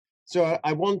So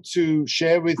I want to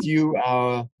share with you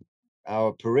our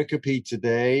pericope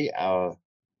today, our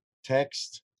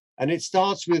text, and it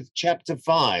starts with chapter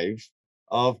 5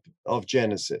 of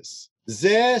Genesis.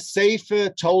 Zer Sefer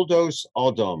Toldos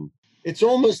Odom. It's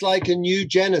almost like a new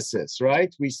Genesis,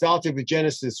 right? We started with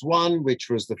Genesis 1,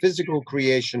 which was the physical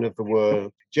creation of the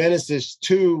world. Genesis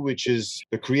 2, which is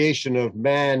the creation of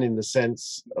man in the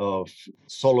sense of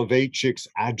Soloveitchik's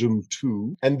Adam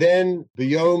 2. And then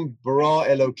V'yom bara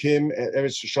Elokim,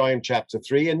 Eretz Yisrael, chapter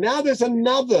 3. And now there's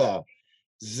another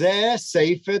Zer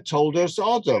Sefer Toldos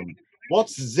Odom.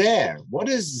 What's Zer? What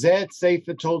is Zer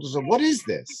Sefer Toldos Odom? What is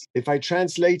this? If I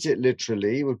translate it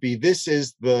literally, it would be this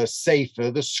is the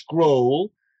Sefer, the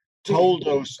scroll,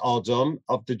 Toldos Odom,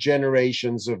 of the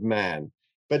generations of man.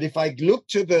 But if I look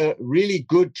to the really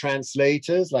good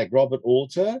translators like Robert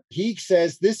Alter, he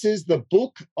says this is the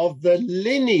book of the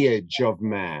lineage of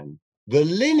man. The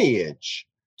lineage,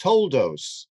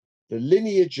 Toldos, the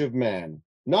lineage of man.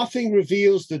 Nothing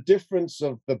reveals the difference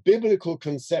of the biblical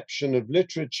conception of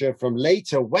literature from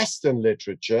later Western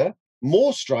literature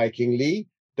more strikingly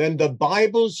than the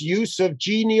Bible's use of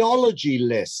genealogy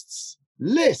lists.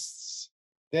 Lists.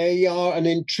 They are an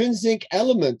intrinsic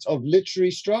element of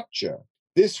literary structure.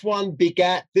 This one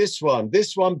begat this one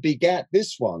begat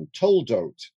this one,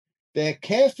 toldot. They're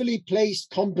carefully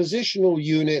placed compositional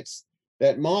units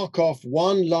that mark off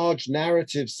one large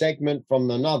narrative segment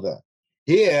from another.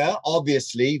 Here,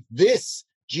 obviously, this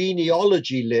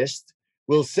genealogy list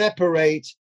will separate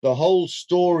the whole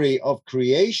story of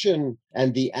creation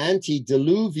and the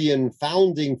antediluvian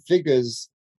founding figures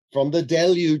from the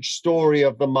deluge story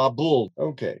of the Mabul.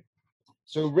 Okay,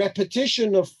 so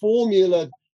repetition of formula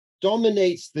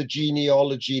dominates the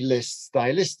genealogy list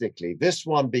stylistically. This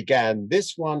one began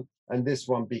this one, and this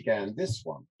one began this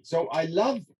one. So I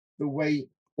love the way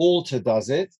Alter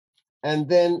does it. And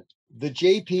then the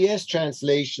JPS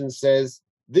translation says,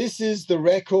 this is the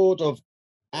record of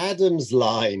Adam's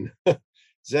line,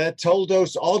 Zer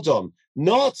Toldos Odom,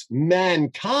 not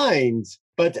mankind,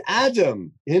 but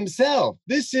Adam himself.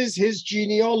 This is his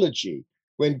genealogy.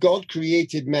 When God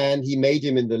created man, he made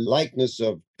him in the likeness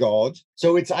of God.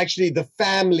 So it's actually the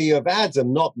family of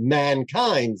Adam, not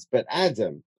mankind, but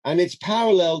Adam. And it's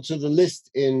parallel to the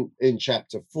list in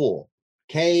chapter 4.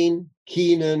 Cain,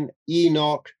 Kenan,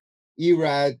 Enoch,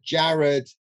 Irad, Jared,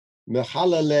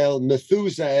 Mahalalel,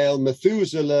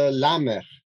 Methuselah, Lamech.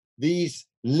 These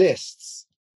lists,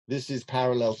 this is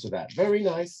parallel to that. Very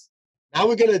nice. Now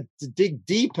we're going to dig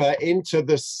deeper into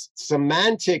the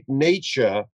semantic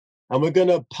nature, and we're going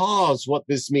to parse what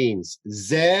this means.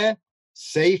 Zer,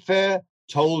 Sefer,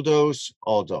 Toldos,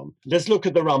 Odom. Let's look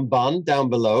at the Ramban down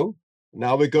below.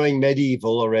 Now we're going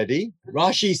medieval already.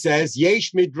 Rashi says,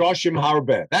 Yesh midrashim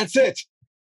harbe. That's it.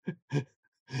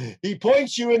 He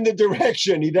points you in the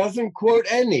direction. He doesn't quote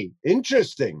any.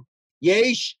 Interesting.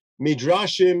 Yesh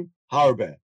midrashim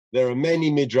harbe. There are many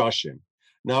midrashim.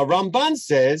 Now Ramban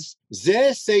says,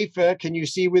 Zer Sefer, can you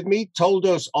see with me?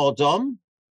 Toldos Odom.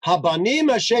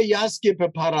 Habanim asher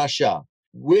yaskir parasha.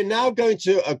 We're now going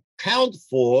to account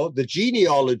for the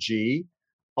genealogy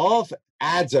of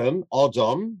Adam,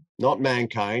 Odom, not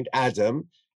mankind, Adam,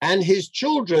 and his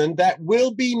children that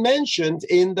will be mentioned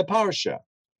in the parasha.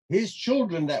 His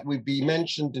children that would be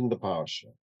mentioned in the parasha.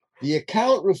 The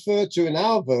account referred to in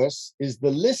our verse is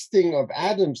the listing of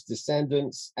Adam's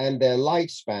descendants and their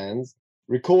lifespans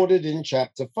recorded in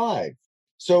chapter 5.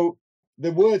 So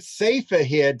the word sefer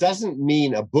here doesn't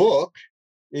mean a book.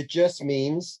 It just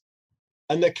means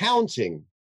an accounting,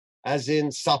 as in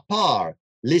sapar,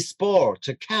 lispor,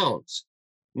 to count.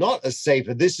 Not a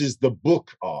sefer. This is the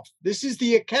book of. This is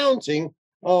the accounting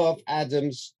of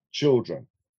Adam's children.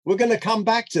 We're going to come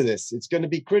back to this. It's going to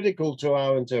be critical to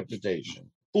our interpretation.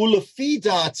 Ulefi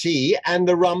dati, and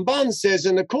the Ramban says,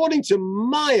 and according to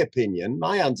my opinion,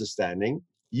 my understanding,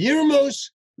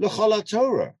 Yirmos l'chol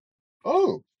Torah.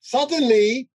 Oh,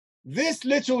 suddenly this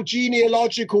little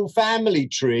genealogical family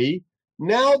tree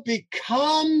now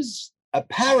becomes a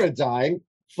paradigm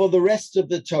for the rest of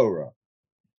the Torah,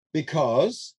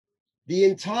 because the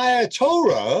entire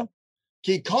Torah,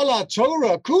 ki kol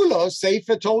Torah kulo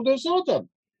sefer toldos Odom.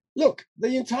 Look,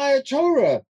 the entire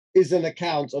Torah is an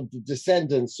account of the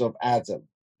descendants of Adam,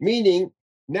 meaning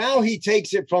now he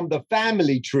takes it from the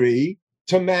family tree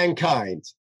to mankind.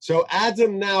 So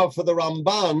Adam now, for the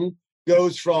Ramban,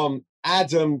 goes from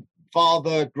Adam,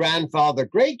 father, grandfather,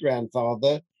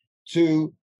 great-grandfather,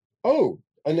 to,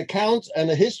 an account and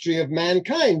a history of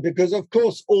mankind, because, of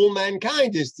course, all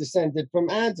mankind is descended from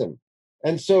Adam.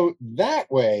 And so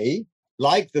that way,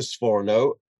 like the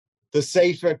Sforno, the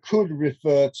Sefer could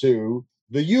refer to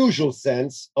the usual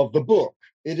sense of the book.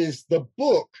 It is the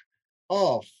book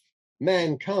of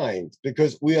mankind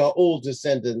because we are all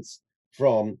descendants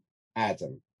from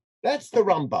Adam. That's the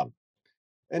Rambam.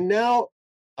 And now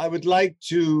I would like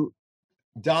to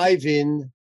dive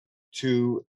in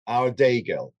to our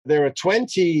Degel. There are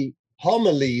 20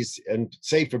 homilies and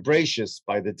Sefer Bereshis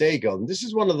by the Degel, and this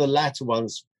is one of the latter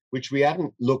ones which we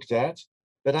haven't looked at.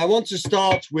 But I want to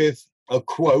start with a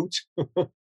quote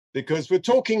because we're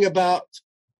talking about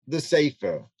the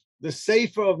Sefer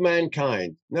of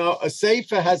mankind. Now, a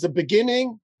Sefer has a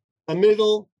beginning, a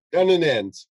middle, and an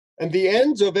end. And the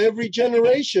end of every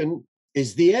generation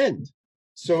is the end.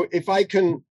 So if I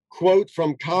can quote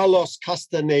from Carlos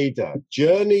Castaneda,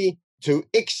 Journey to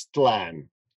Ixtlan.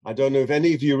 I don't know if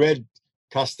any of you read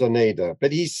Castaneda,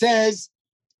 but he says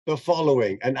the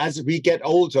following, and as we get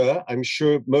older, I'm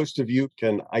sure most of you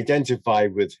can identify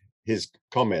with his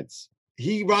comments.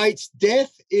 He writes,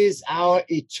 death is our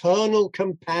eternal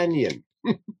companion.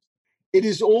 It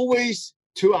is always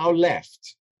to our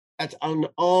left, at an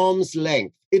arm's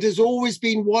length. It has always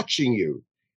been watching you.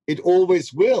 It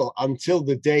always will until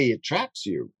the day it traps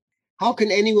you. How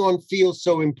can anyone feel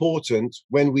so important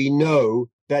when we know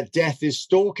that death is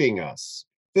stalking us?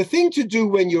 The thing to do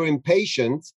when you're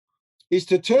impatient is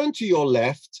to turn to your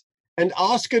left and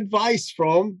ask advice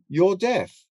from your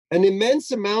death. An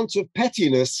immense amount of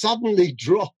pettiness suddenly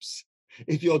drops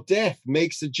if your death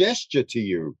makes a gesture to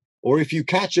you, or if you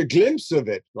catch a glimpse of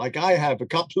it, like I have a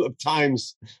couple of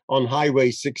times on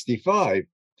Highway 65,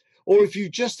 or if you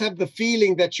just have the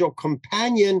feeling that your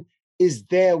companion is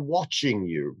there watching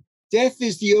you. Death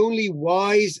is the only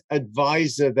wise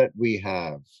advisor that we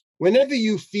have. Whenever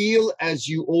you feel, as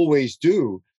you always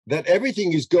do, that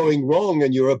everything is going wrong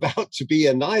and you're about to be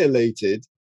annihilated,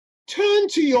 turn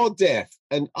to your death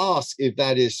and ask if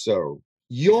that is so.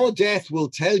 Your death will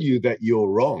tell you that you're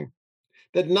wrong,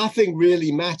 that nothing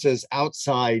really matters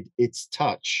outside its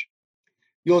touch.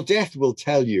 Your death will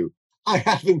tell you, I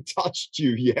haven't touched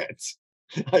you yet.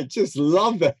 I just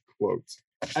love that quote.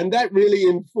 And that really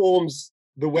informs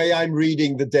the way I'm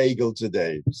reading the Degel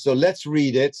today. So let's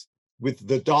read it with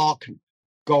the dark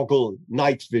goggle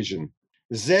night vision.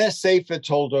 Zeh Sefer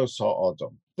Toldos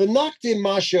HaAdam. V'nachdim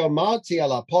ma she'amarti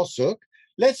ala posuk.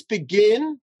 Let's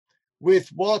begin with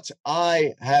what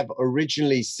I have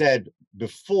originally said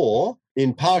before.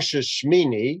 In Parsha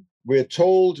Shmini, we're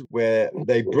told where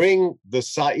they bring the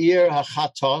Sa'ir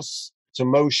HaChatos to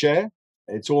Moshe.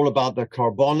 It's all about the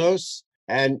Karbonos.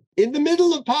 And in the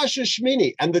middle of Parsha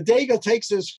Shmini, and the Degel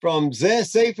takes us from Zeh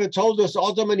Sefer Toldos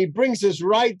HaAdam, and he brings us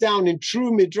right down in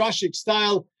true Midrashic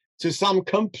style to some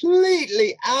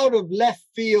completely out of left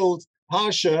field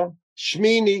Parsha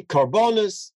Shmini,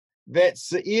 Karbonos, Vet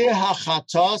Sa'ir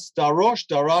HaChatos Darosh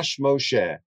Darash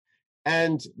Moshe.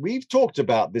 And we've talked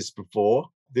about this before,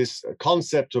 this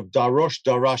concept of Darosh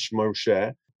Darash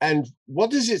Moshe. And what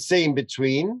does it say in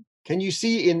between? Can you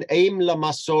see in Aim La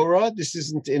Masora? This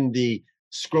isn't in the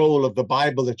scroll of the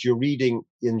Bible that you're reading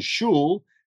in Shul,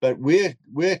 but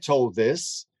we're told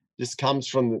this. This comes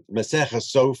from the Masechah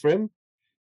Sofrim.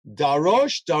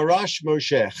 Darosh Darash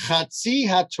Moshe, Chatzi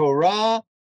HaTorah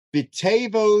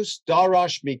B'tevos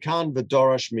Darash Mikan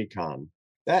V'Darash Mikan.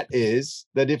 That is,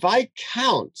 that if I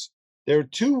count, there are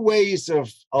two ways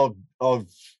of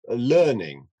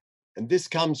learning. And this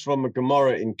comes from a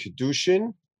Gemara in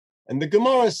Kedushin. And the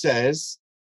Gemara says,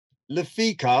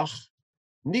 Lefikach,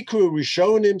 Nikru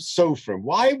Rishonim Sofrim.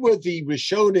 Why were the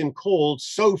Rishonim called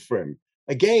Sofrim?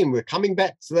 Again, we're coming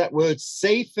back to that word,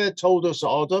 Sefer Toldos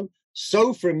HaAdam.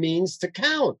 Sofrim means to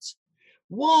count.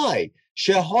 Why?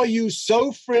 Shehoyu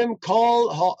Sofrim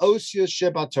kol ha'osius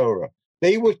shebatorah.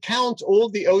 They would count all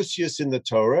the osius in the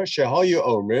Torah, Shehoyu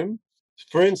Omrim.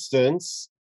 For instance,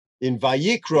 in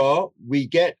Vayikra, we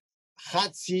get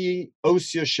Chatzi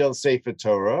osius shel Sefer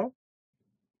Torah.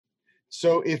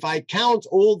 So if I count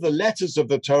all the letters of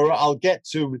the Torah, I'll get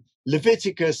to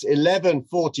Leviticus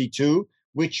 11:42,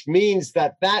 which means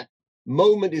that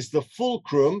moment is the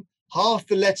fulcrum, half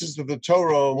the letters of the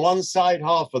Torah on one side,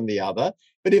 half on the other.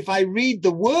 But if I read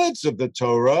the words of the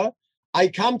Torah, I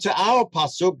come to our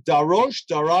pasuk, Darosh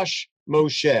Darash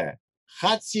Moshe,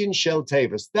 Chatzin Shel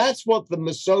Tevos. That's what the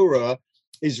Masorah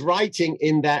is writing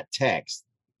in that text,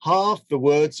 half the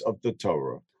words of the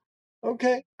Torah.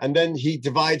 Okay, and then he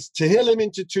divides Tehillim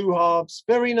into two halves.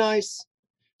 Very nice.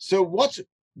 So what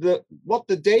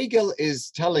the Degel is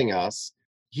telling us,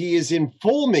 he is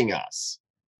informing us.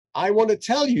 I want to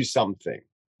tell you something,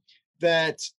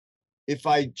 that if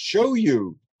I show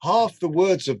you half the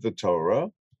words of the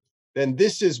Torah, then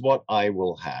this is what I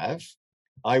will have.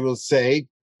 I will say,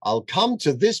 I'll come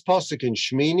to this pasuk in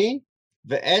Shmini,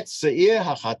 Ve'et Seir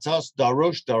HaChatos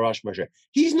Darosh Darash Moshe.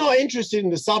 He's not interested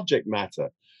in the subject matter.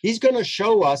 He's going to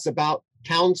show us about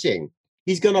counting.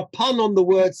 He's going to pun on the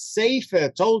word Sefer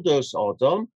Toldos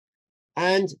Odom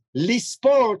and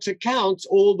lispor, to count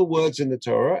all the words in the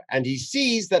Torah. And he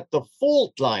sees that the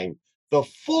fault line, the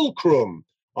fulcrum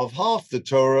of half the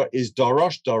Torah is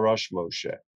Darash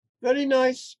Moshe. Very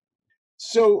nice.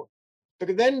 So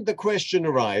then the question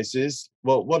arises,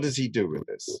 well, what does he do with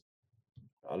this?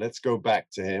 Let's go back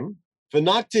to him. We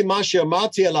learned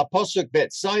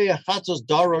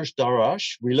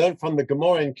from the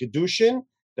Gemara in Kedushin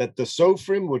that the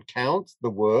Sofrim would count the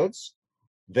words.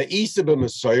 The Isa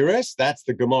b'Mesoires, that's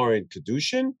the Gemara in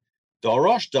Kedushin.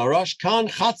 Darash kan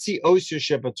chatzi osir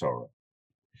shebatorah.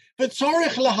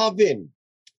 V'tzorich lahavin.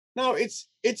 Now it's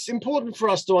important for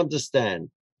us to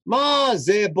understand. Ma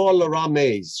ze bo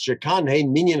l'ramez shekan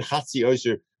hein minyan chatzi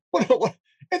osir. What?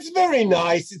 It's very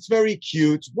nice. It's very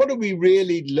cute. What are we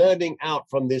really learning out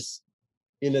from this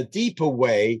in a deeper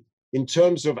way in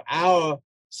terms of our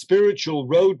spiritual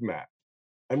roadmap?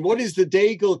 And what is the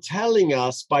Degel telling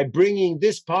us by bringing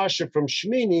this parsha from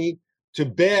Shmini to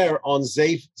bear on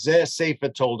Zer Sefer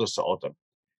Toldos Odom?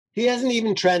 He hasn't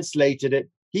even translated it.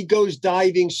 He goes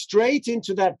diving straight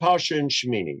into that parsha in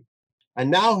Shmini. And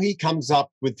now he comes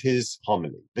up with his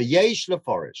homily. V'yesh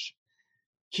leforish.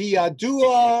 Ki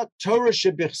yadua Torah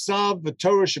shebichsav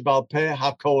v'Torah shebal peh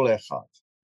hakol echad.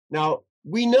 Now,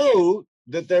 we know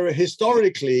that there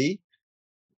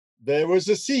was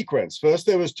a sequence. First,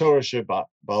 there was Torah shebal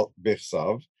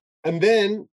bichsav, and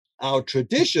then our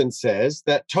tradition says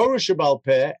that Torah shebal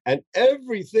peh and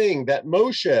everything that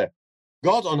Moshe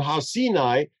got on Har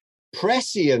Sinai,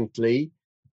 presciently,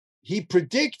 he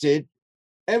predicted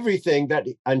everything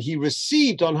and he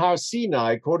received on Har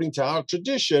Sinai, according to our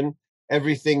tradition,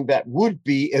 everything that would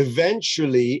be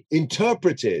eventually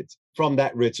interpreted from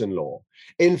that written law.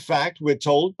 In fact, we're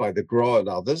told by the Gra and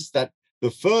others that the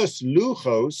first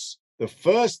luchos, the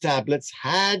first tablets,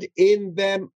 had in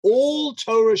them all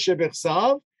Torah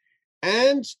shebichsav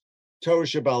and Torah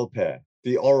shebal peh,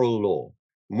 the oral law.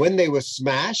 When they were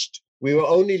smashed, we were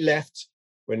only left,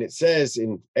 when it says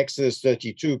in Exodus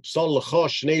 32, Psal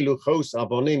l'chosh shnei luchos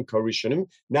abonim korishonim,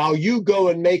 now you go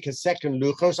and make a second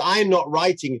luchos. I'm not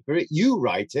writing for it, you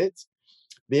write it.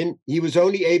 Then he was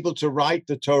only able to write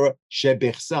the Torah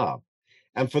shebichsav.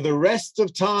 And for the rest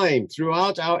of time,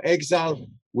 throughout our exile,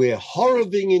 we're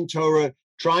horriving in Torah,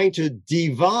 trying to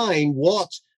divine what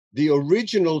the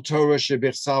original Torah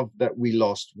shebichsav that we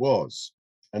lost was.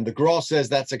 And the Gra says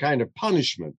that's a kind of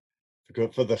punishment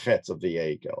for the chet of the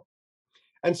Egel.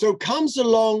 And so comes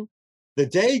along the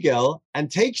Degel and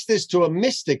takes this to a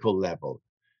mystical level.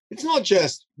 It's not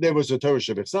just there was a Torah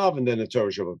shebichsav and then a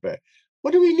Torah shebal peh.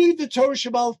 What do we need the Torah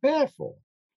shebal peh for?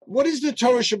 What is the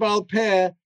Torah shebal peh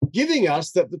giving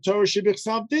us that the Torah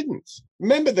shebichsav didn't?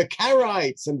 Remember, the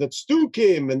Karaites and the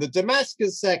Tzdukim and the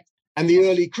Damascus sect and the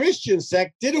early Christian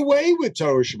sect did away with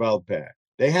Torah shebal peh.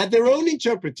 They had their own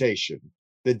interpretation.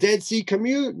 The Dead Sea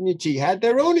community had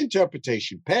their own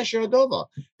interpretation. Pesher Adova.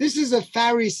 This is a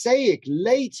Pharisaic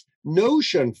late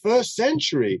notion, first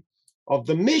century, of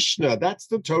the Mishnah. That's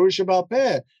the Torah shebal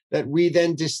peh that we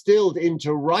then distilled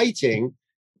into writing,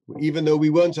 even though we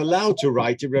weren't allowed to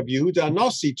write it. Rabbi Yehuda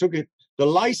Anossi took the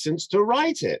license to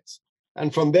write it.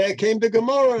 And from there came the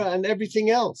Gemara and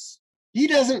everything else. He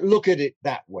doesn't look at it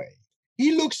that way.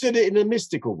 He looks at it in a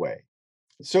mystical way.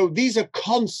 So these are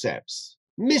concepts,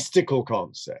 mystical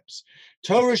concepts.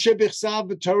 Torah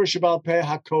shebichsav, Torah shebal peh,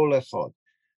 hakol echad.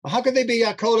 How can they be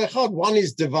hakol echad? One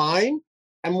is divine,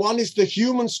 and one is the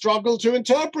human struggle to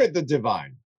interpret the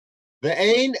divine.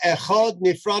 Ve'ein echad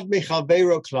nifrad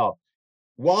michaveiro klal.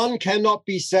 One cannot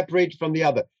be separated from the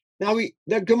other. Now,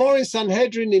 the Gemara in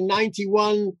Sanhedrin in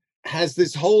 91 has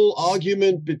this whole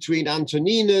argument between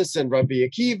Antoninus and Rabbi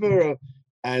Akiva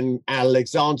and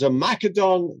Alexander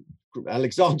Macedon,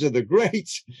 Alexander the Great,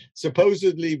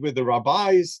 supposedly with the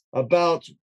rabbis, about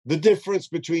the difference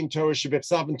between Torah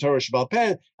shebichsav and Torah shebal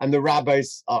peh, and the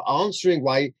rabbis are answering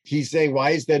why he's saying, why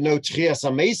is there no tchias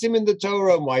hamesim in the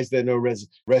Torah, and why is there no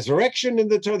resurrection in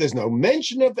the Torah? There's no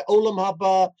mention of the olam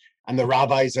haba, and the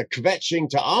rabbis are kvetching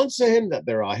to answer him that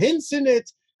there are hints in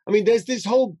it. I mean, there's this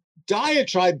whole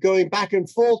diatribe going back and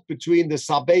forth between the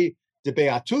Sabei de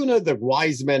Beatuna, the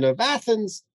wise men of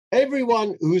Athens.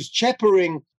 Everyone who's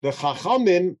cheppering the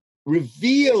Chachamim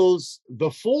reveals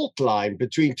the fault line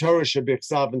between Torah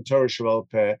shebichsav and Torah shebal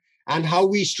peh, and how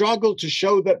we struggle to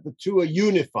show that the two are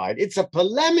unified. It's a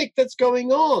polemic that's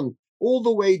going on all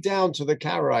the way down to the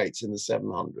Karaites in the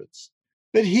 700s.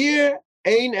 But here,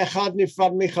 ein echad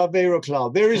nifrad michaveiro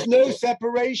klal. There is no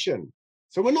separation.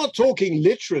 So we're not talking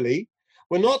literally,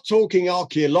 we're not talking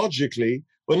archaeologically,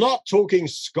 we're not talking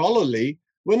scholarly,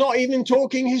 we're not even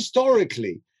talking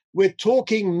historically. we're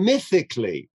talking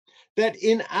mythically, that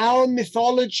in our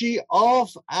mythology of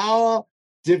our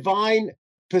divine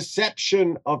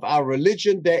perception of our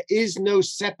religion, there is no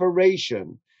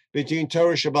separation between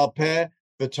Torah Shebaal Peh,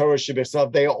 the Torah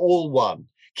Shebechsav. They are all one.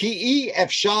 Ki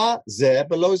efshar zeh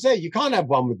below zeh. You can't have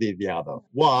one without the other.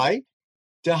 Why?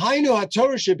 Dehainu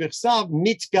haTorah Shebechsav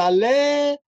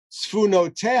mitgaleh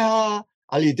tzfunoteha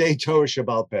al yidei Torah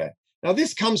Shebaal Peh. Now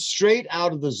this comes straight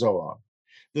out of the Zohar.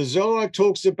 The Zohar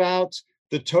talks about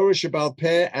the Torah Shebaal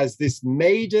Peh as this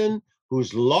maiden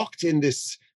who's locked in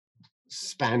this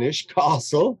Spanish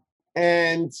castle,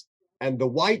 and the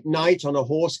white knight on a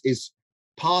horse is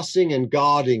passing and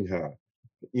guarding her.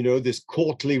 You know, this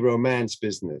courtly romance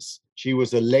business. She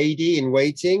was a lady in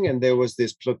waiting, and there was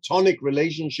this platonic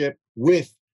relationship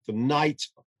with the knight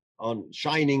on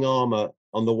shining armor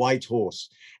on the white horse.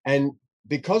 And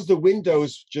because the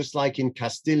windows, just like in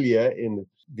Castilla,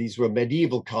 these were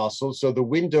medieval castles, so the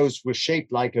windows were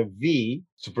shaped like a V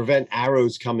to prevent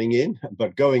arrows coming in,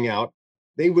 but going out.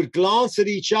 They would glance at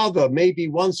each other maybe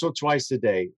once or twice a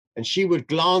day. And she would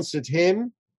glance at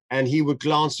him, and he would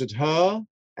glance at her,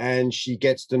 and she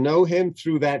gets to know him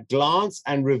through that glance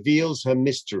and reveals her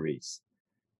mysteries.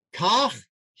 Kach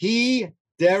hi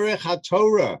derech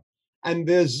haTorah. And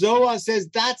the Zohar says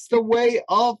that's the way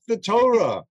of the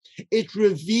Torah. It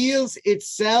reveals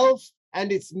itself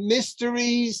and its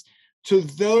mysteries to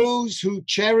those who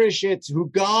cherish it, who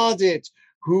guard it,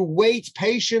 who wait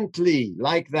patiently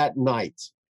like that knight.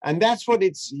 And that's what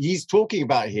he's talking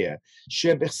about here.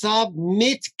 Shebechsav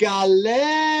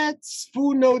mitgalet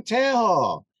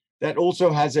tzfunoteha. That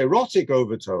also has erotic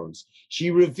overtones. She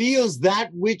reveals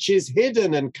that which is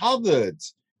hidden and covered.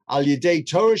 Al yidei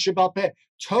Torah Shebaal Peh.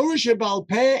 Torah Shebaal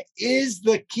Peh is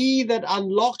the key that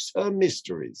unlocks her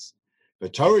mysteries. The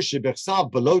Torah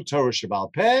Shebechsav below Torah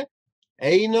Shebaal Peh,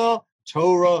 eina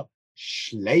Torah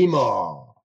Shlema.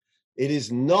 It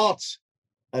is not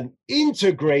an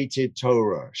integrated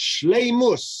Torah,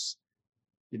 shleimus.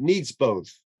 It needs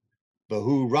both.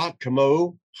 Behu rak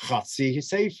kamo chatzi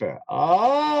sefer.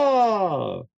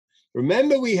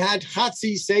 Remember we had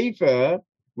chatzi sefer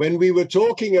when we were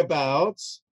talking about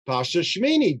Pasha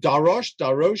Shmini, darosh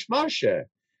Moshe.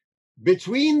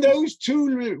 Between those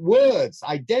two words,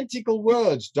 identical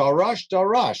words,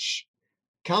 darash,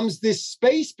 comes this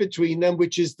space between them,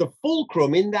 which is the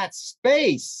fulcrum. In that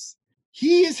space,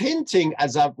 he is hinting,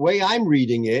 as the way I'm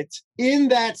reading it, in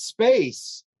that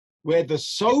space where the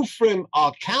Sofrim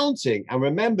are counting. And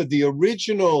remember, the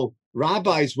original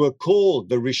rabbis were called,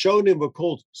 the Rishonim were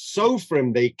called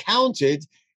Sofrim. They counted.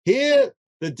 Here,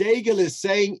 the Degel is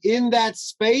saying, in that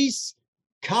space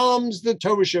comes the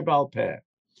Torah Shebaal Peh.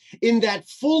 In that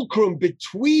fulcrum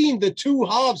between the two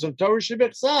halves of Torah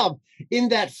Shebechsav, in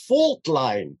that fault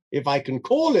line, if I can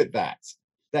call it that,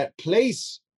 that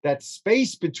place, that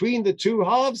space between the two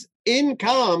halves, in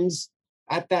comes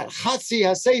at that Chatzi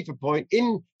HaSefer point,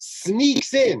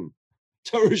 sneaks in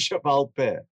Torah Shebaal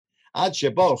Peh. Ad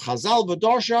Shebo Chazal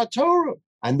V'Dorsha Torah.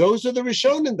 And those are the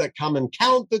Rishonim that come and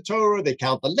count the Torah, they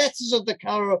count the letters of the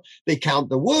Torah, they count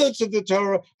the words of the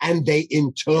Torah, and they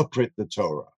interpret the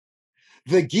Torah.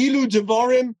 The Gilu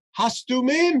Devarim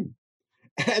Hastumim.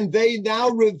 And they now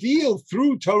reveal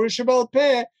through Torah Shebaal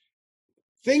Peh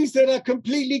things that are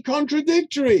completely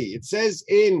contradictory. It says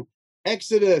in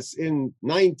Exodus in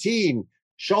 19,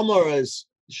 Shomer as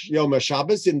Yom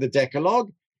HaShabbos in the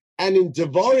Decalogue, and in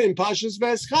Devarim, Pashas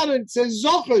V'eschad, it says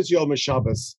Zocher as Yom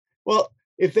HaShabbos. Well,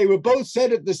 if they were both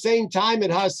said at the same time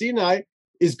at Har Sinai,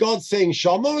 is God saying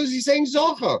Shomer or is he saying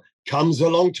Zocher? Comes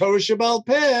along Torah Shebaal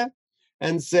Peh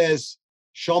and says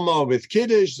Shomer with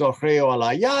Kiddush, Zochreo al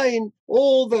Hayayin,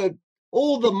 all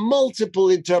the multiple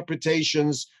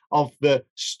interpretations of the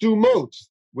stumot,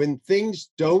 when things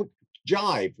don't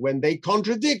jive, when they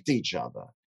contradict each other.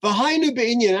 V'hainu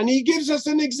be'inyan, and he gives us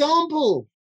an example.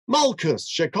 Malchus,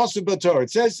 shekosu b'Torah.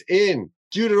 It says in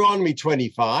Deuteronomy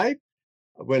 25,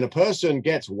 when a person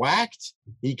gets whacked,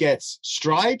 he gets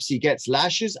stripes, he gets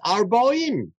lashes,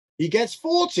 arboim, he gets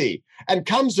 40, and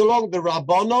comes along the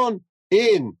Rabbanon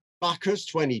in Bacchus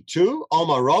 22,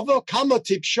 Omarova, Kama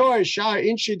Tipshor, Shar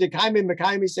Inshi, Dekaimi,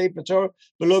 Mekaimi, Sefer Torah,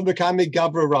 below Mekaimi,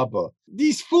 Gabra Rabba.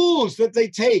 These fools that they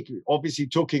take, obviously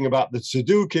talking about the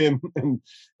Tzedukim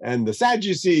and the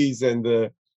Sadducees and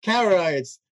the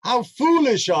Karaites, how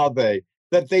foolish are they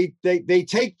that they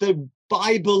take the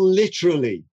Bible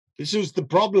literally? This was the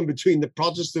problem between the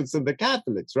Protestants and the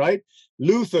Catholics, right?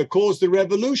 Luther caused the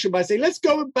revolution by saying, let's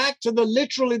go back to the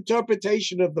literal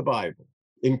interpretation of the Bible.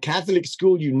 In Catholic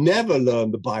school, you never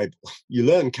learn the Bible. You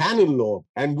learn canon law.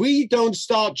 And we don't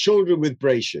start children with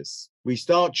Bereshis. We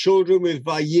start children with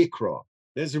Vayikra.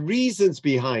 There's reasons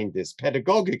behind this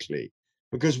pedagogically,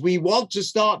 because we want to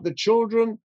start the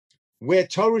children where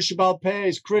Torah Sheba'al Peh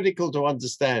is critical to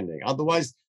understanding.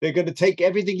 Otherwise, they're going to take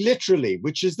everything literally,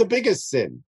 which is the biggest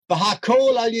sin.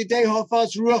 V'hakol al yedei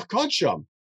hafaz ruach kodsham.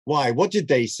 Why? What did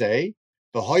they say?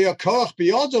 V'hoya koach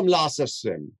biyodom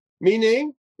lasasim.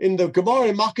 Meaning, in the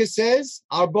Gemara, Makkah says,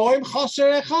 Arboim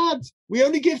chaser echad. We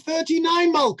only give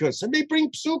 39 malchus, and they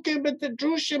bring psukim and the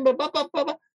drushim.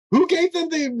 Who gave them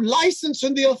the license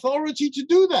and the authority to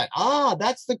do that?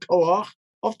 That's the koach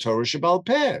of Torah Sheba'al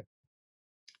Peh.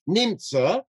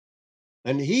 Nimtza,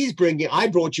 and I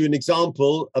brought you an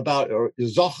example about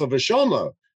Zocha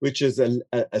v'Shoma, which is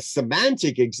a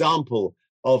semantic example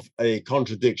of a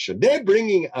contradiction. They're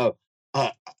bringing a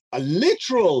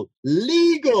literal,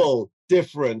 legal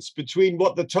difference between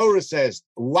what the Torah says,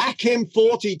 whack him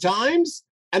 40 times,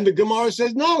 and the Gemara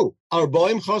says, no,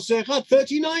 Arboim Chosechad,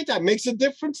 39 times, makes a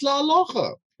difference, la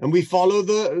alocha. And we follow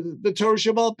the Torah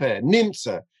Sheba'al Peh.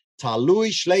 Nimtza, talui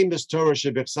shleimus Torah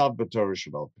shebichsav b'Torah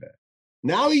Sheba'al Peh.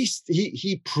 Now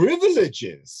he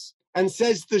privileges and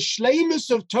says the shleimus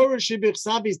of Torah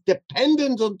shebichsav is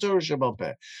dependent on Torah Sheba'al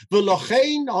Peh.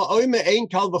 V'lochein ha'oime ein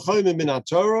kal v'chomer min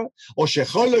ha'Torah, or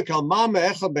shecholek al ma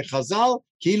me'echad bechazal,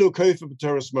 kilu kofa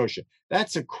b'Torahs Moshe.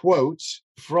 That's a quote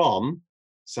from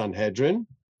Sanhedrin,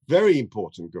 very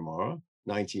important Gemara,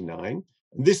 99.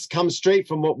 This comes straight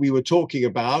from what we were talking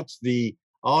about, the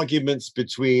arguments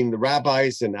between the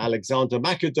rabbis and Alexander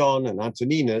Macedon and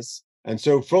Antoninus. And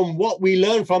so from what we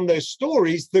learn from those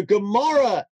stories, the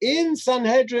Gemara in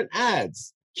Sanhedrin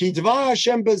adds, Ki dvar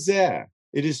Hashem bezer.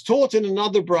 It is taught in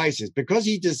another Brises, because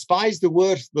he despised the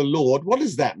word of the Lord. What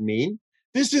does that mean?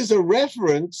 This is a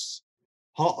reference.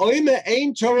 Ha'oime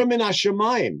ein Torah min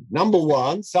hashamayim. Number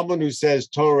one, someone who says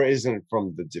Torah isn't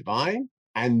from the divine.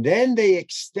 And then they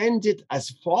extend it as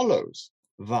follows.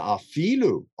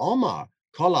 Va'afilu omar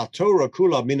kol ha'Torah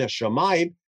kula min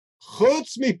hashamayim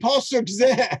chutz mi posuk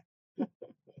zeh.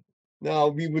 Now,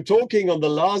 we were talking on the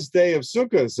last day of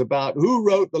Sukkot about who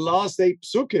wrote the last 8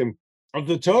 psukim of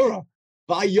the Torah.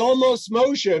 Vayomos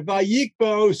Moshe, vayikba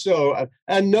oso,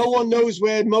 and no one knows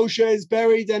where Moshe is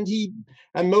buried,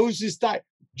 and Moses died.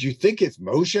 Do you think it's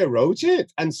Moshe wrote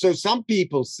it? And so some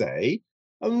people say,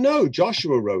 oh no,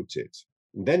 Joshua wrote it.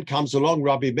 And then comes along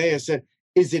Rabbi Meir said,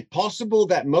 is it possible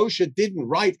that Moshe didn't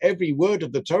write every word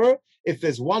of the Torah? If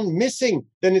there's one missing,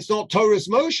 then it's not Torah's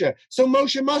Moshe. So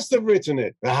Moshe must have written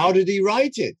it. How did he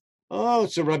write it? Oh,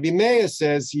 so Rabbi Meir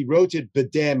says he wrote it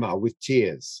bedema, with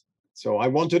tears. So I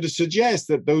wanted to suggest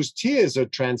that those tears are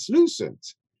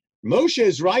translucent. Moshe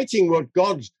is writing what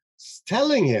God's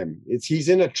telling him. He's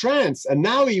in a trance, and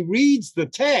now he reads the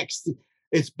text.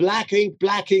 It's black ink,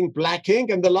 black ink, black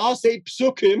ink, and the last 8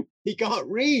 psukim he can't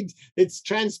read. It's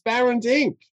transparent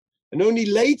ink. And only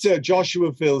later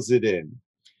Joshua fills it in.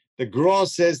 The Gra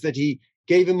says that he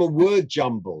gave him a word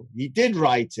jumble. He did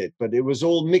write it, but it was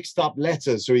all mixed up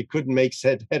letters, so he couldn't make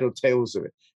head or tails of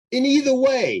it. In either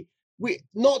way,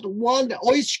 not one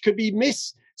oish could be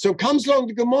missed. So comes along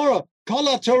the Gemara, Kol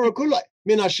Torah kula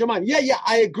min hashamayim. Yeah,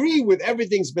 I agree with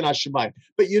everything's min hashamayim.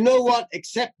 But you know what?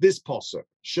 Except this posuk.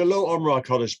 Shelo Omra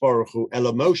HaKadosh Baruch Hu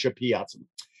Ela Moshe Piyatim.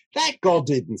 That God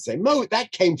didn't say.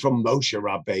 That came from Moshe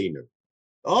Rabbeinu.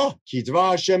 Oh, Ki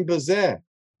dvar Hashem bezer.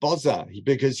 Boza,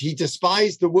 because he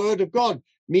despised the word of God,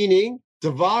 meaning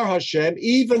Davar Hashem,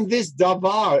 even this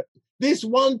Davar, this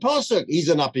one pasuk, he's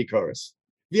an apikoros.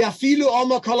 V'afilu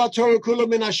Oma kol Torah kula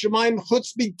min hashamayim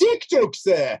chutz midiktuk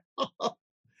zeh.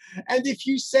 And if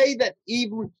you say that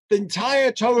even the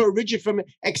entire Torah originated from,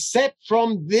 except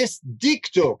from this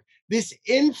diktuk, this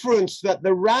inference that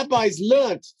the rabbis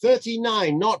learnt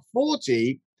 39, not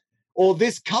 40, or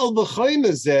this kal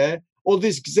v'chomer zeh, or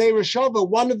this Gzeira Shava,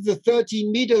 one of the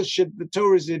 13 midos the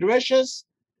Torah is idreshes,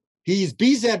 he's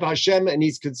Bizeb Hashem, and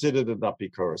he's considered an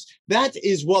apikoros. That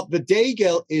is what the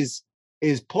Degel is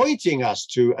pointing us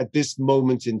to at this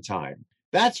moment in time.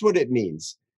 That's what it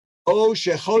means. Oh,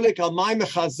 shecholek al maim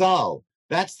chazal.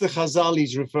 That's the chazal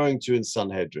he's referring to in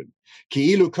Sanhedrin.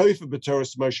 Ki'ilu kofa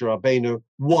b'Torahs Moshe Rabbeinu.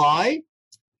 Why?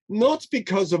 Not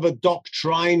because of a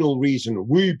doctrinal reason.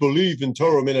 We believe in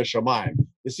Torah min hashamayim.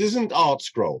 This isn't Art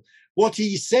Scroll. What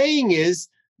he's saying is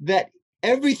that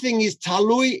everything is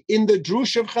talui in the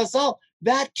drush of Chazal.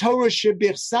 That Torah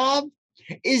shebichsav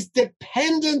is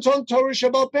dependent on Torah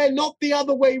Sheba'al Peh, not the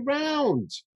other way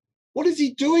round. What is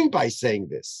he doing by saying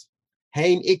this?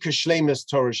 Hein ikar shleimus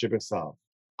Torah shebichsav.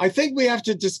 I think we have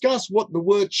to discuss what the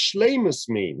word shleimus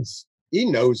means. He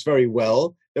knows very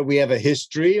well that we have a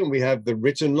history and we have the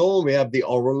written law and we have the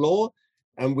oral law.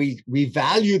 And we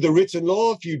value the written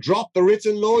law. If you drop the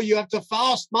written law, you have to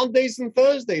fast Mondays and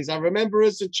Thursdays. I remember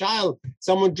as a child,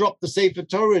 someone dropped the Sefer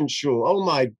Torah in shul. Oh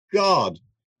my God, it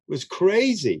was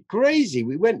crazy, crazy.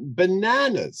 We went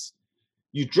bananas.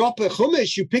 You drop a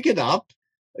chumash, you pick it up.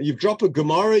 You drop a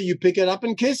Gemara, you pick it up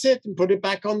and kiss it and put it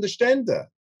back on the stender.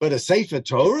 But a Sefer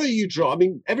Torah, you drop. I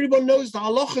mean, everyone knows the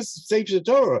halachas of Sefer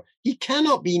Torah. He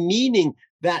cannot be meaning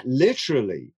that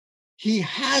literally. He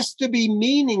has to be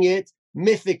meaning it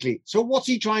mythically. So what's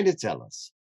he trying to tell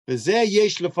us? Now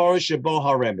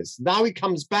he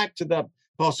comes back to the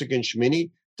pasuk in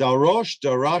Shmini. Darosh,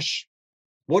 darash.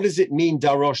 What does it mean,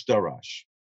 darosh, darash?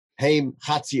 Heim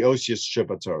chatzi osios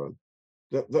shebatorah.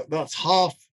 That's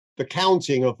half the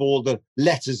counting of all the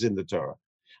letters in the Torah.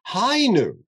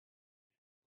 Hainu.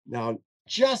 Now,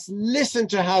 just listen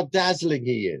to how dazzling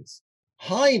he is.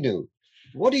 Hainu.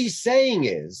 What he's saying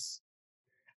is,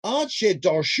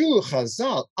 until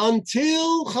Chazal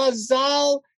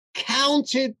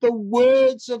counted the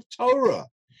words of Torah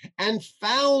and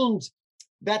found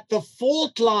that the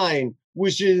fourth line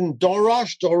was in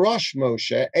Dorash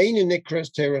Moshe, Einu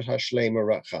Nikras Teres Hashlema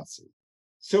Rachasi.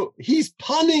 So he's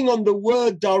punning on the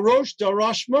word Darosh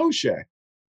Moshe.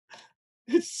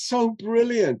 It's so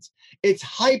brilliant. It's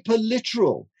hyper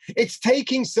literal. It's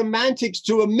taking semantics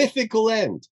to a mythical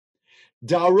end.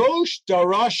 Darash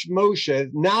Moshe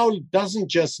now doesn't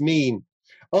just mean,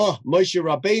 Moshe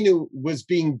Rabbeinu was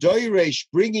being doiresh,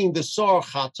 bringing the Sor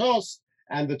Chatos,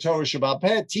 and the Torah Sheba'al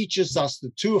Peh teaches us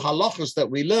the two halachos that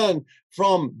we learn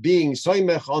from being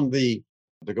soimech on the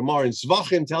Gemara in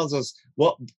Zvachim tells us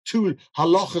what two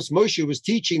halachos Moshe was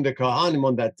teaching the Kohanim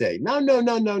on that day. No.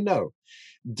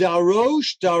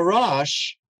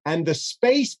 Darash, and the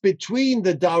space between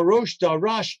the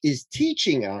Darash is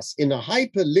teaching us in a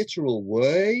hyper-literal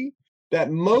way that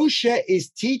Moshe is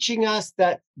teaching us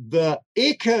that the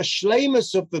Ikar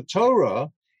Shleimus of the Torah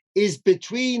is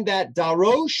between that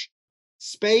Darosh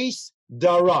space,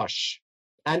 Darash.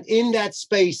 And in that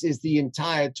space is the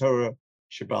entire Torah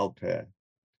Sheba'al Peh.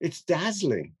 It's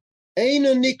dazzling.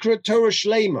 Eino Nikra Torah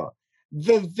Shlema.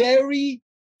 The very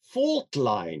fault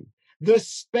line, the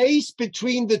space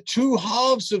between the two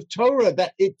halves of Torah,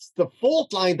 that it's the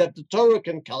fault line that the Torah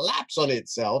can collapse on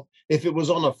itself if it was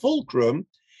on a fulcrum,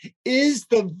 is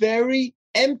the very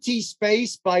empty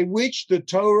space by which the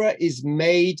Torah is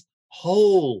made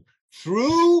whole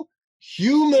through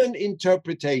human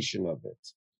interpretation of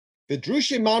it. The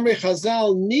Drushim Mamre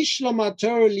Chazal Nishlama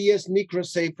Torah Lies Nikra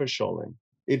Sefer Sholem.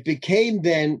 It became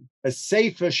then a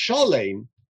Sefer Sholem,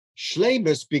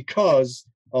 Shlemus, because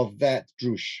of that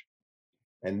drush.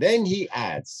 And then he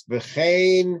adds,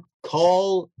 V'chein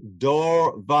kol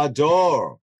dor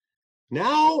vador.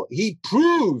 Now he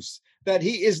proves that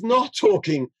he is not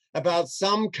talking about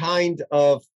some kind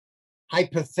of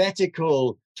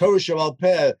hypothetical Torah Sheba'al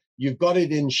Peh. You've got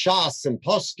it in Shas and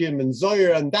Poskim and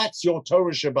Zohar, and that's your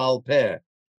Torah Sheba'al Peh.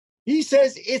 He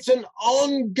says it's an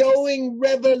ongoing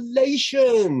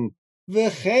revelation.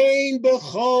 V'chein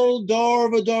b'chol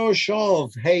dor v'dor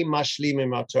shov, hey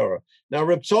mashlimim haTorah. Now,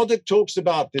 Reb Tzadok talks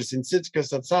about this in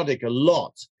Tzidkas HaTzadik a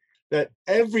lot, that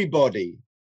everybody,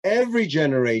 every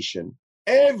generation,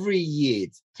 every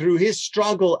Yid, through his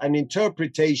struggle and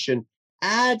interpretation,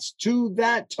 adds to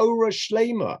that Torah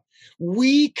Shlema.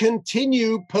 We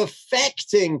continue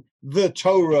perfecting the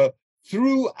Torah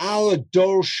through our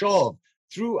Dor Shov,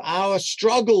 through our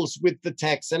struggles with the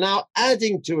text and our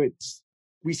adding to it.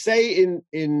 We say in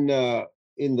the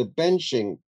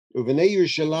benching, Uvenei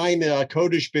Yerushalayim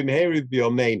HaKodesh b'meheri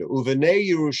b'yomeinu. Uvenei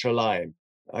Yerushalayim.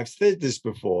 I've said this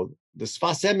before. The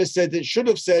Sfas Emes said it should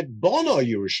have said Bono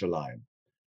Yerushalayim.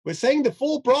 We're saying the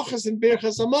four brachas in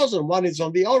Birchas Hamazon. One is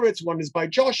on the Oretz, one is by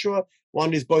Joshua,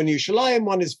 one is Bono Yerushalayim,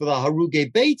 one is for the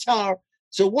Haruge Beitar.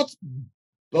 So what's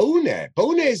Boneh?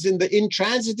 Boneh is in the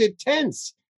intransitive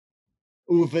tense.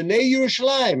 Uvenei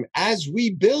Yerushalayim, as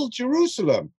we build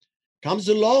Jerusalem. Comes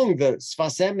along the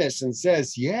Sfas Emes and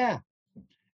says, yeah,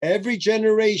 every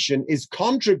generation is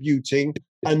contributing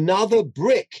another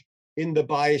brick in the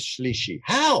Bayis Shlishi.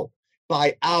 How?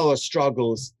 By our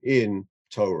struggles in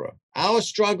Torah. Our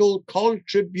struggle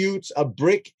contributes a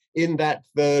brick in that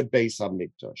third Beis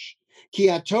HaMikdash. Ki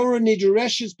HaTorah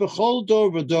nidreshes b'chol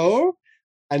dor v'dor.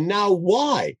 And now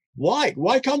why?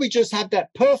 Why can't we just have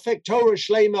that perfect Torah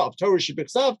Shlema of Torah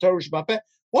Shebichsav, Torah Sheba'al Peh?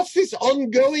 What's this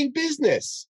ongoing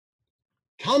business?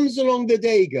 Comes along the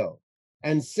Dago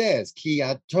and says, Ki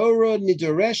HaTorah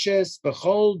nidreshes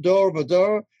b'chol dor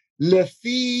v'dor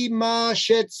lefi ma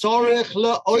shetzorech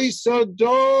le'oiser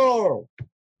dor.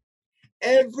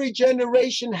 Every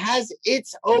generation has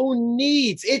its own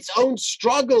needs, its own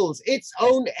struggles, its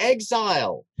own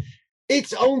exile.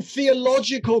 its own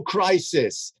theological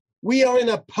crisis. We are in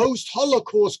a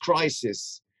post-Holocaust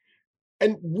crisis.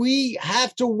 And we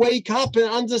have to wake up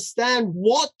and understand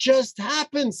what just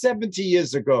happened 70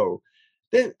 years ago.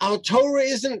 That our Torah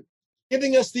isn't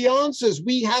giving us the answers.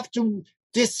 We have to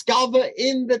discover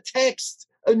in the text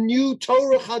a new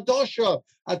Torah Chadosha,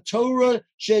 a Torah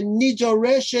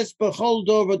shenidoreshes b'chol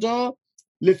dor v'dor,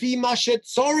 lefi ma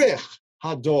shetzorech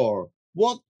hador,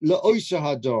 what le'osa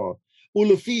hador,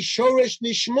 ulefi shoresh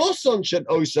nishmoson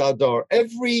she'osa hador.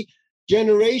 Every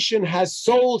generation has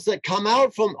souls that come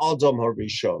out from Adam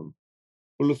Harishon.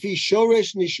 Ulefi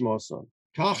shoresh nishmoson.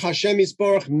 Kach Hashem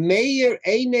Yisborach meir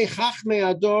einei chachmei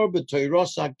hador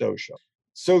b'toiros hakdosha.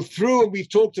 So through, we've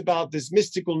talked about this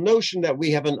mystical notion that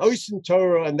we have an ois in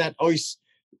Torah, and that ois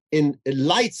it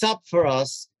lights up for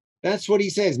us. That's what he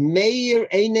says. Meir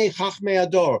einei chachmei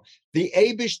hador. The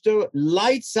Eibishter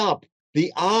lights up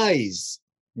the eyes.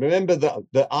 Remember,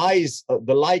 the eyes,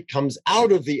 the light comes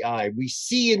out of the eye. We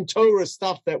see in Torah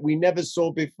stuff that we never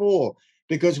saw before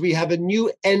because we have a new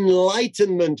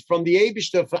enlightenment from the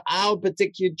Eibishter for our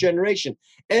particular generation.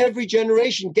 Every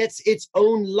generation gets its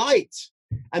own light.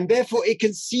 And therefore, it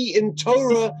can see in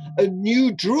Torah a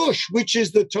new drush, which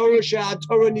is the Torah she'at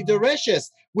Torah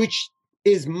nidoreshes, which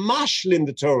is mashal in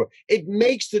the Torah. It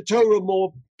makes the Torah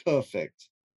more perfect.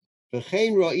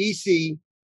 V'chein ra'isi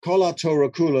kol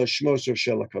ha'Torah kula shmosav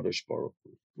shel HaKadosh Baruch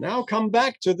Hu. Now come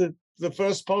back to the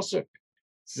first pasuk.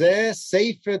 Zeh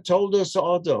sefer toldos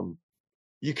Adam.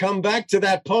 You come back to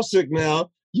that pasuk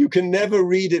now. You can never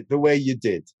read it the way you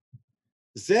did.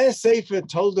 Zeh sefer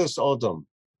toldos Adam.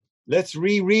 Let's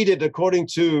reread it according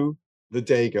to the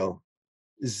Degel.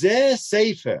 Zeh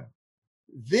Sefer.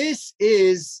 This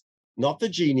is not the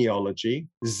genealogy.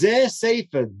 Zeh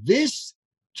Sefer. This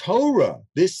Torah,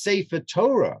 this Sefer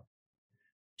Torah,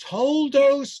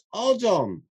 Toldos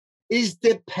Adam, is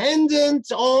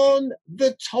dependent on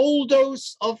the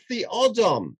Toldos of the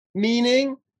Adam,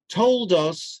 meaning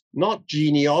Toldos, not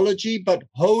genealogy, but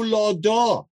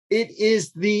Holodah. It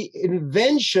is the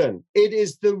invention. It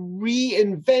is the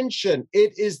reinvention.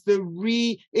 It is the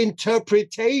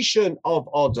reinterpretation of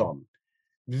Adam.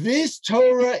 This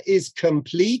Torah is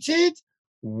completed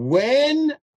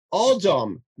when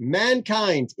Adam,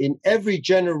 mankind in every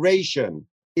generation,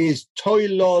 is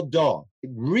toilodah.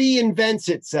 It reinvents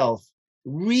itself,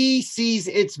 re-sees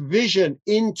its vision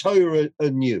in Torah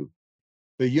anew.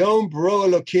 V'yom bro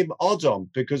Elokim Adam,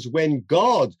 because when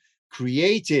God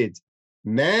created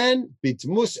man,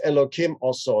 bitmus Elokim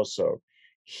also.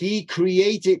 He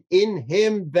created in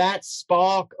him that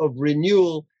spark of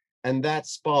renewal and that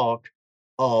spark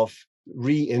of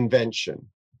reinvention.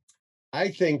 I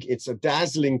think it's a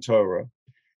dazzling Torah.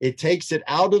 It takes it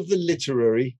out of the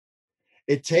literary.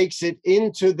 It takes it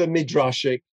into the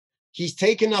midrashic. He's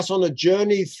taken us on a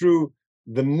journey through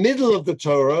the middle of the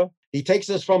Torah. He takes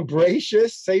us from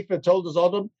Bereshis, Sefer Toldos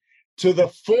Adam, to the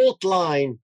fourth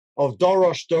line of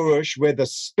Dorosh Dorosh, where the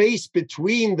space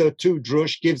between the two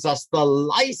drush gives us the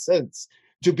license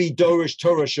to be Dorosh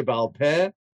Torah Shebal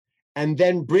Peh, and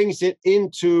then brings it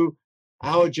into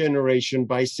our generation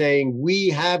by saying we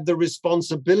have the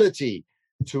responsibility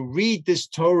to read this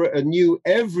Torah anew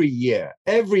every year,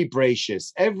 every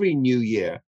Bereshis, every new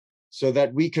year, so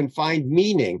that we can find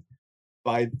meaning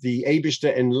by the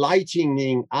Eibishter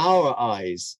enlightening our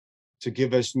eyes to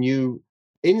give us new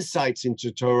insights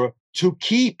into Torah, to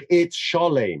keep it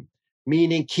sholem,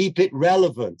 meaning keep it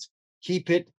relevant, keep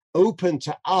it open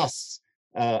to us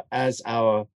as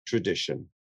our tradition.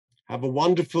 Have a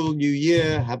wonderful new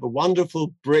year. Have a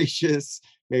wonderful Bereshis.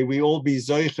 May we all be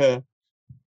zoicha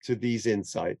to these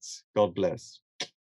insights. God bless.